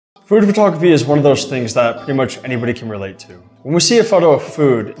Food photography is one of those things that pretty much anybody can relate to. When we see a photo of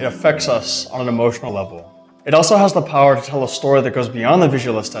food, it affects us on an emotional level. It also has the power to tell a story that goes beyond the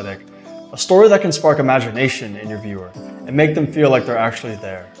visual aesthetic, a story that can spark imagination in your viewer and make them feel like they're actually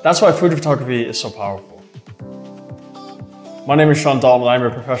there. That's why food photography is so powerful. My name is Sean Dalton, and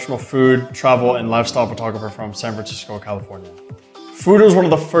I'm a professional food, travel, and lifestyle photographer from San Francisco, California. Food was one of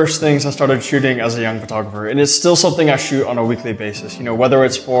the first things I started shooting as a young photographer, and it's still something I shoot on a weekly basis, whether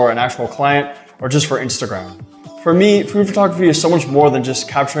it's for an actual client or just for Instagram. For me, food photography is so much more than just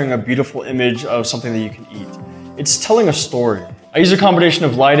capturing a beautiful image of something that you can eat. It's telling a story. I use a combination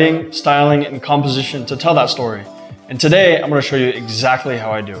of lighting, styling, and composition to tell that story. And today, I'm going to show you exactly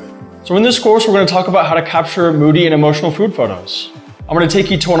how I do it. So in this course, we're going to talk about how to capture moody and emotional food photos. I'm going to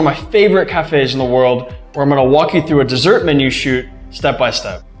take you to one of my favorite cafes in the world, where I'm going to walk you through a dessert menu shoot step by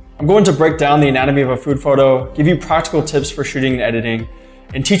step. I'm going to break down the anatomy of a food photo, give you practical tips for shooting and editing,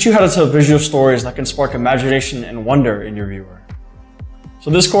 and teach you how to tell visual stories that can spark imagination and wonder in your viewer. So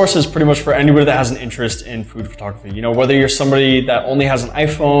this course is pretty much for anybody that has an interest in food photography. Whether you're somebody that only has an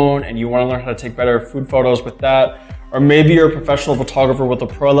iPhone and you want to learn how to take better food photos with that, or maybe you're a professional photographer with a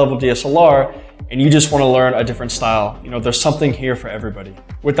pro level DSLR and you just want to learn a different style. There's something here for everybody.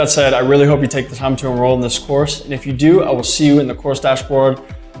 With that said, I really hope you take the time to enroll in this course. And if you do, I will see you in the course dashboard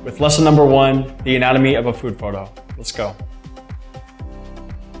with lesson number 1, the anatomy of a food photo. Let's go.